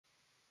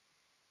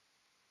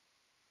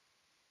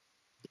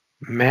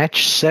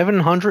Match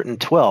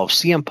 712,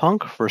 CM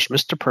Punk versus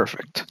Mr.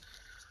 Perfect.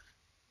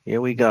 Here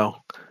we go.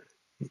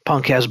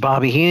 Punk has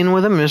Bobby Heenan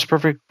with him. Mr.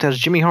 Perfect has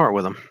Jimmy Hart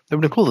with him. It would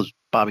have been cool if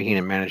Bobby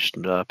Heenan managed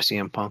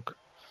CM Punk.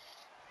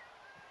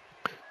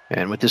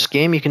 And with this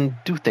game, you can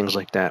do things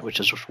like that, which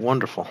is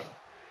wonderful.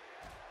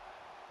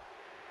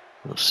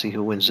 We'll see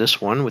who wins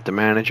this one with the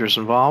managers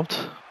involved.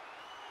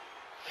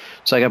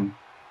 So I got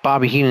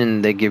Bobby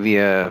Heenan. They give you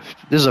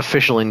this is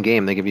official in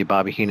game. They give you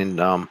Bobby Heenan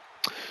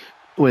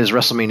with his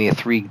WrestleMania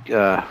 3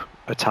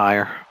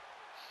 attire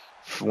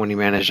for when he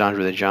managed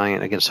Andre the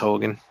Giant against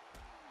Hogan.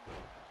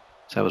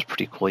 So that was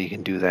pretty cool. You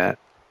can do that.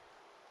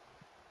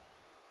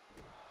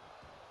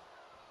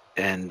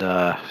 And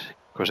of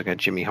course, I got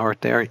Jimmy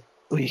Hart there.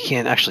 Well, you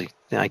can't actually,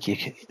 like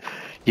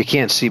you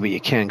can't see, but you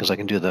can because I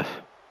can do that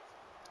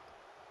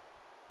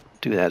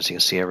so you can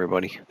see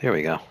everybody. There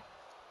we go.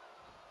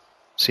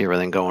 See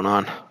everything going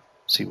on.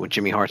 See what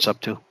Jimmy Hart's up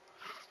to.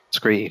 It's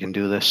great. You can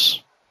do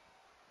this.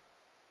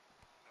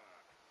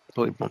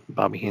 Oh,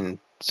 Bobby Heenan's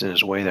in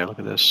his way there. Look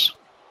at this.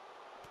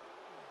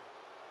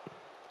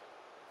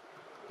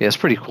 Yeah, it's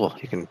pretty cool.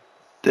 You can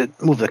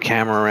move the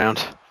camera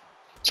around.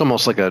 It's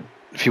almost like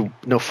if you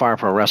know Fire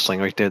Pro Wrestling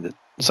right there,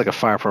 it's like a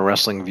Fire Pro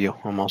Wrestling view,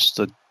 almost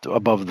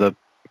above the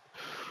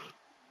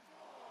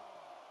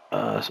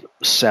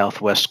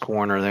southwest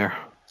corner there.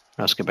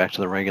 Let's get back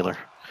to the regular.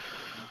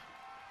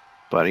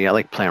 But yeah, I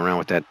like playing around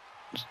with that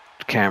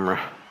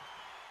camera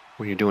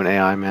when you're doing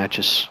AI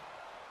matches.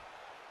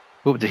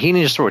 Ooh, did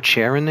Heenan just throw a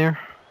chair in there?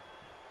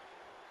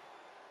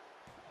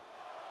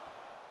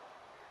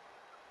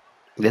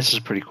 This is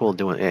pretty cool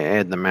doing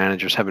adding the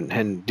managers,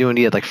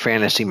 doing like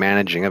fantasy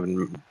managing,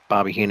 having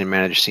Bobby Heenan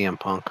manage CM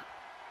Punk.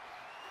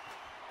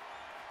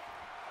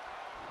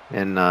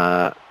 And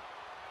yeah,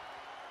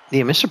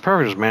 Mr.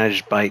 Perfect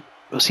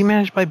was he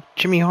managed by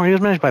Jimmy Hart? He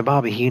was managed by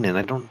Bobby Heenan.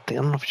 I don't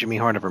know if Jimmy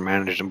Hart ever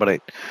managed him,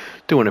 but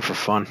doing it for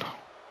fun.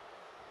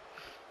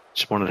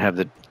 Just wanted to have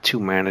the two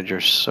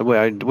managers. So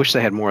I wish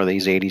they had more of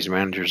these 80s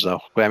managers though.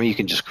 I mean, you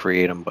can just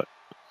create them, but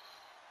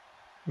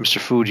Mr.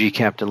 Fuji,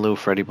 Captain Lou,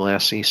 Freddie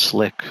Blassie,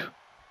 Slick.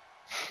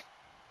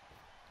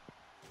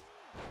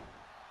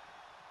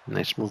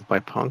 Nice move by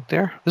Punk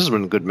there. This has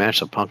been a good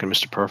match of Punk and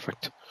Mr.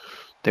 Perfect.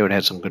 They would have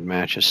had some good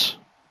matches.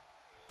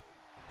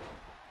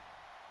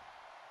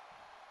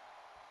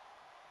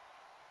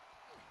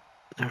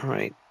 All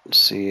right. Let's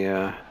see.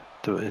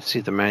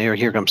 The man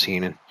here comes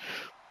Heenan.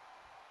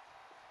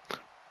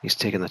 He's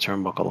taking the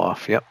turnbuckle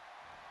off. Yep.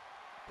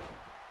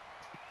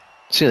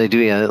 See, they do.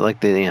 Yeah,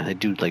 they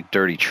do like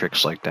dirty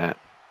tricks like that.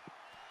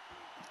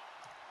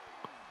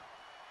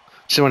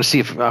 So I want to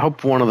see I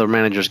hope one of the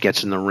managers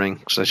gets in the ring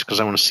because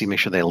I want to make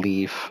sure they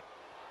leave.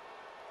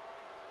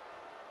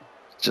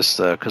 Just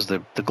because the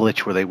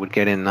glitch where they would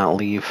get in and not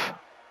leave.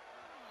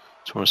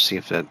 Just want to see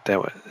if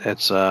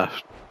that's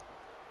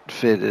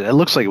fit. It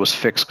looks like it was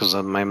fixed because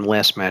of my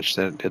last match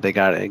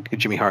that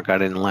Jimmy Hart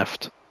got in and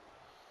left.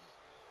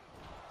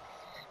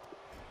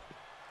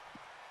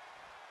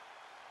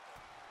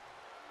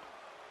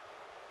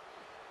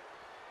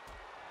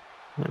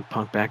 And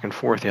Punk back and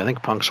forth. Yeah, I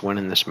think Punk's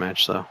winning this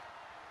match though.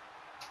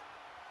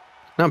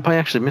 No,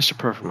 actually, Mr.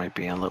 Perfect might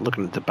be. I'm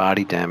looking at the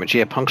body damage.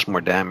 Yeah, Punk's more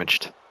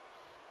damaged.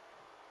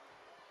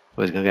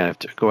 Was he gonna have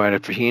to go at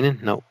it for Heenan?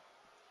 Nope.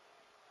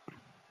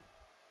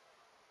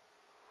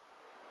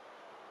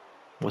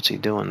 What's he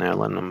doing there?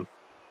 Letting him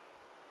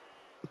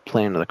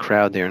play into the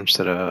crowd there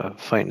instead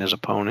of fighting his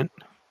opponent.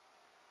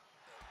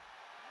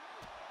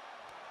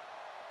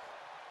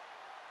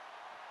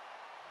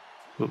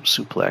 Oops,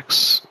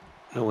 suplex.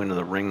 No into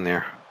the ring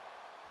there.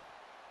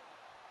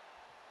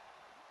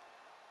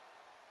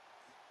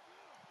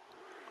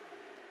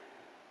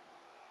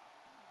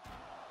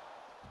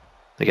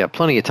 They got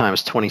plenty of time.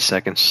 It's 20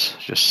 seconds,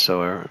 just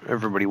so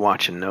everybody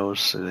watching knows.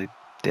 So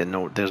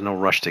there's no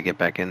rush to get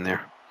back in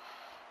there.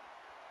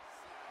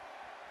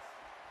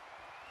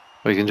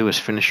 What you can do is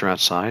finish her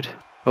outside.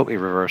 Oh, he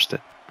reversed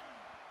it.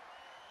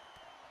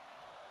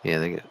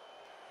 Yeah,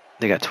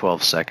 they got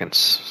 12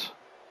 seconds.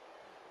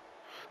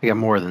 They got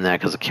more than that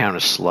because the count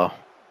is slow.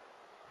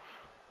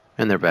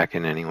 And they're back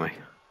in anyway.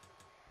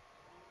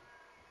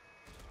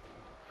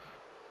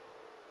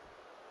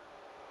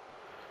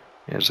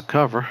 There's a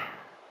cover.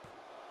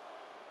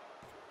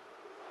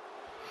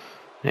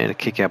 And a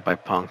kick out by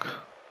Punk.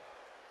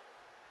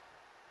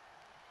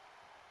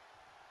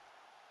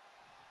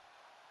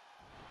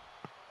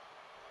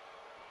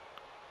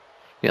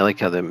 Yeah, I like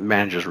how the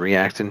manager's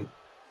reacting.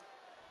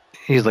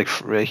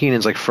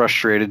 Heenan's like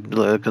frustrated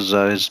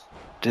because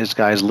his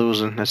guy's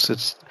losing.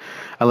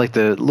 I like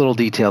the little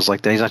details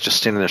like that. He's not just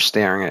standing there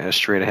staring at it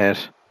straight ahead.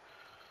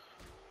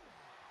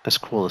 That's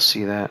cool to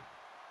see that.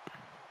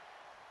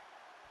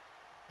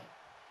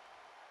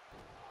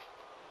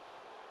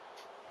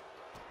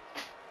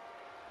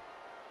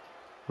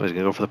 He's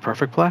going to go for the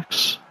perfect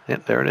plex.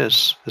 Yep, there it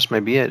is. This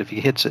may be it if he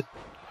hits it.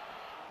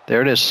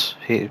 There it is.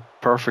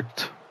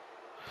 Perfect.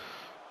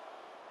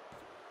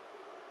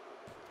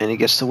 And he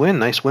gets the win.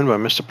 Nice win by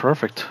Mr.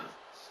 Perfect.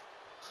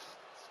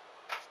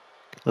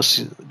 Let's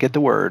get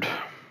the word.